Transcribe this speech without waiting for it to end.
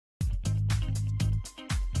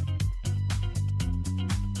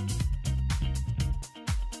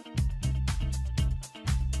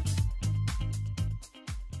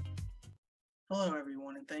Hello,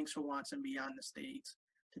 everyone, and thanks for watching Beyond the Stage.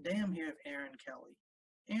 Today I'm here with Erin Kelly.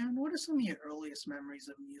 Erin, what are some of your earliest memories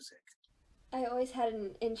of music? I always had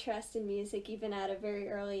an interest in music, even at a very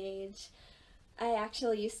early age. I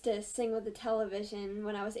actually used to sing with the television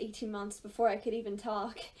when I was 18 months before I could even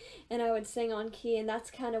talk, and I would sing on key, and that's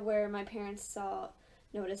kind of where my parents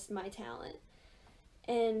noticed my talent.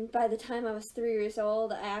 And by the time I was 3 years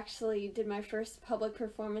old, I actually did my first public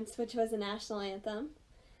performance, which was a national anthem.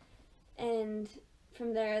 And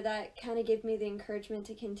from there, that kind of gave me the encouragement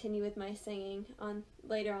to continue with my singing on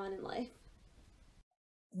later on in life.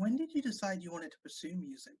 When did you decide you wanted to pursue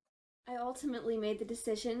music? I ultimately made the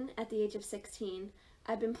decision at the age of 16.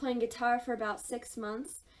 I've been playing guitar for about 6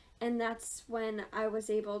 months, and that's when I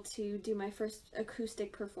was able to do my first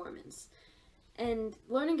acoustic performance. And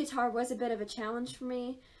learning guitar was a bit of a challenge for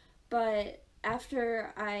me, but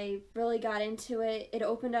after I really got into it, it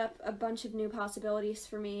opened up a bunch of new possibilities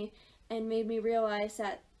for me and made me realize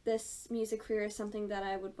that this music career is something that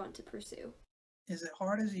I would want to pursue. Is it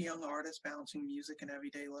hard as a young artist balancing music and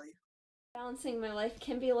everyday life? Balancing my life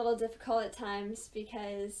can be a little difficult at times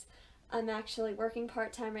because I'm actually working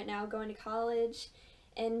part-time right now, going to college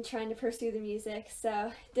and trying to pursue the music,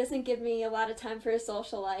 so it doesn't give me a lot of time for a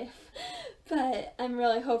social life, but I'm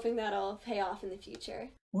really hoping that'll pay off in the future.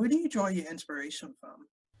 Where do you draw your inspiration from?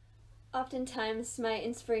 Oftentimes, my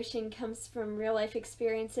inspiration comes from real life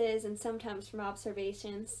experiences and sometimes from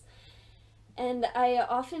observations. And I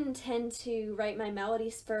often tend to write my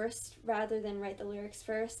melodies first rather than write the lyrics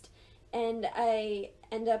first. And I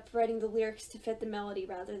end up writing the lyrics to fit the melody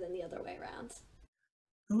rather than the other way around.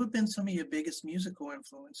 Who have been some of your biggest musical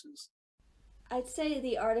influences? I'd say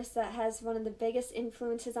the artist that has one of the biggest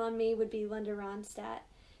influences on me would be Linda Ronstadt.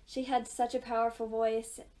 She had such a powerful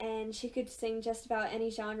voice, and she could sing just about any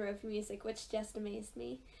genre of music, which just amazed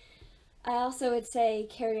me. I also would say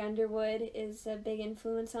Carrie Underwood is a big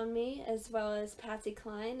influence on me, as well as Patsy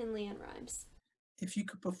Cline and Leanne Rimes. If you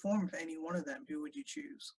could perform with any one of them, who would you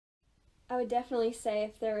choose? I would definitely say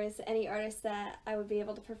if there was any artist that I would be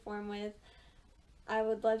able to perform with, I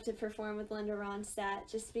would love to perform with Linda Ronstadt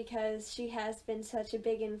just because she has been such a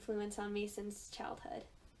big influence on me since childhood.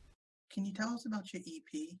 Can you tell us about your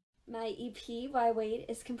EP? My EP, Why Wait,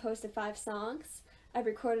 is composed of 5 songs. I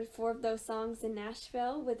recorded 4 of those songs in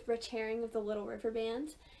Nashville with Rich Herring of the Little River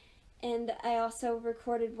Band, and I also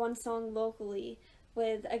recorded 1 song locally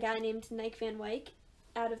with a guy named Nike Van Wyk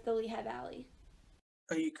out of the Lehigh Valley.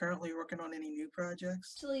 Are you currently working on any new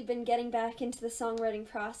projects? Actually been getting back into the songwriting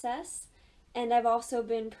process, and I've also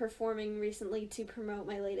been performing recently to promote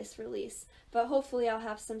my latest release, but hopefully I'll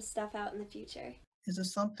have some stuff out in the future. Is it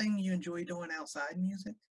something you enjoy doing outside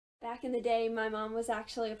music? Back in the day, my mom was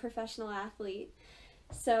actually a professional athlete,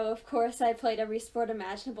 so of course I played every sport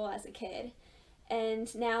imaginable as a kid.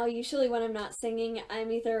 And now, usually when I'm not singing,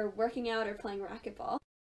 I'm either working out or playing racquetball.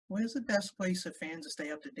 Where's the best place for fans to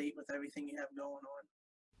stay up to date with everything you have going on?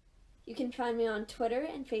 You can find me on Twitter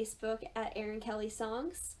and Facebook at Erin Kelly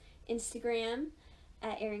Songs, Instagram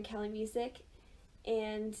at Erin Kelly Music,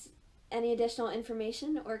 and any additional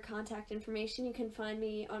information or contact information you can find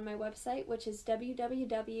me on my website, which is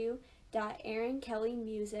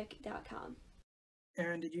www.erinkellymusic.com.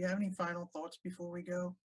 Erin, did you have any final thoughts before we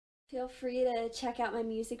go? Feel free to check out my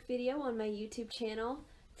music video on my YouTube channel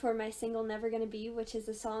for my single Never Gonna Be, which is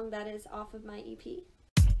a song that is off of my EP.